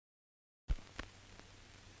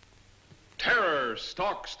terror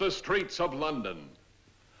stalks the streets of London.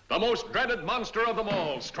 The most dreaded monster of them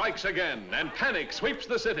all strikes again, and panic sweeps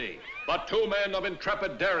the city. But two men of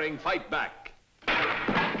intrepid daring fight back.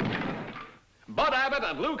 Bud Abbott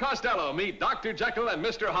and Lou Costello meet Dr. Jekyll and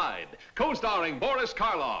Mr. Hyde, co-starring Boris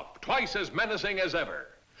Karloff, twice as menacing as ever.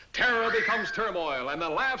 Terror becomes turmoil, and the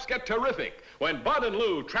laughs get terrific when Bud and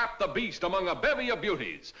Lou trap the beast among a bevy of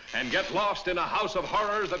beauties and get lost in a house of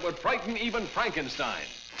horrors that would frighten even Frankenstein.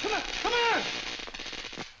 Come on, come on!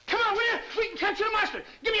 Come on, we can catch the monster.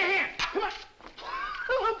 Give me a hand. Come on.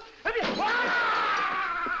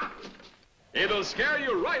 It'll scare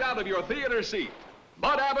you right out of your theater seat.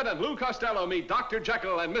 Bud Abbott and Lou Costello meet Dr.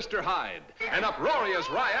 Jekyll and Mr. Hyde. An uproarious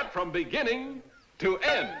riot from beginning to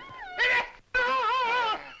end.